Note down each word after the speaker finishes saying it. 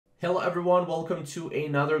Hello everyone, welcome to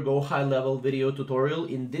another Go High Level video tutorial.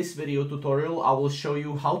 In this video tutorial, I will show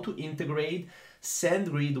you how to integrate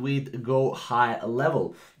Sendgrid with Go High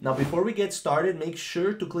Level. Now, before we get started, make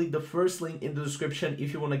sure to click the first link in the description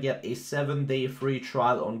if you want to get a 7-day free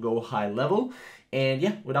trial on Go High Level. And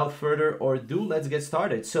yeah, without further ado, let's get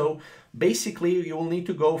started. So basically, you will need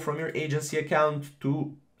to go from your agency account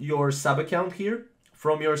to your sub account here.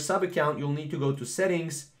 From your sub account, you'll need to go to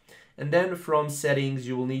settings. And then from settings,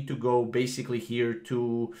 you will need to go basically here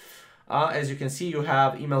to, as you can see, you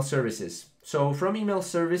have email services. So from email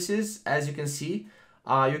services, as you can see,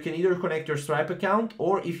 you can either connect your Stripe account,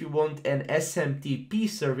 or if you want an SMTP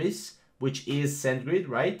service, which is Sendgrid,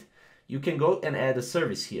 right? You can go and add a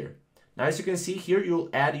service here. Now, as you can see here, you'll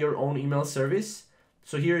add your own email service.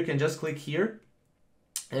 So here you can just click here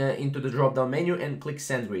into the drop-down menu and click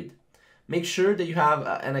Sendgrid. Make sure that you have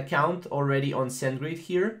an account already on Sendgrid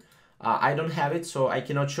here. I don't have it, so I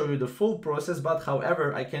cannot show you the full process, but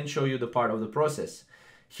however, I can show you the part of the process.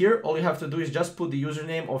 Here, all you have to do is just put the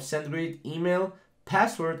username of Sendgrid, email,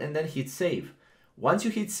 password, and then hit save. Once you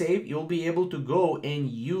hit save, you'll be able to go and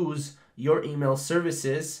use your email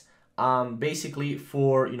services basically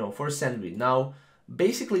for Sendgrid. Now,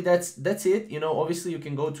 basically that's it. Obviously you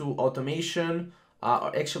can go to automation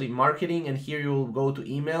or actually marketing, and here you'll go to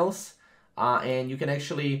emails and you can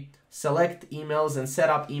actually select emails and set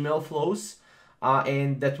up email flows,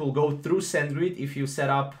 and that will go through Sendgrid if you set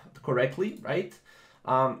up correctly, right?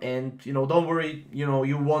 And don't worry,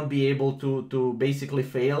 you won't be able to basically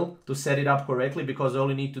fail to set it up correctly, because all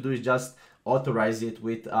you need to do is just authorize it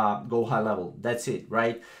with Go High Level. That's it,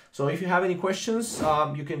 right? So if you have any questions,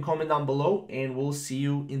 you can comment down below, and we'll see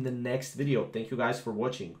you in the next video. Thank you guys for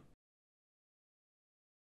watching.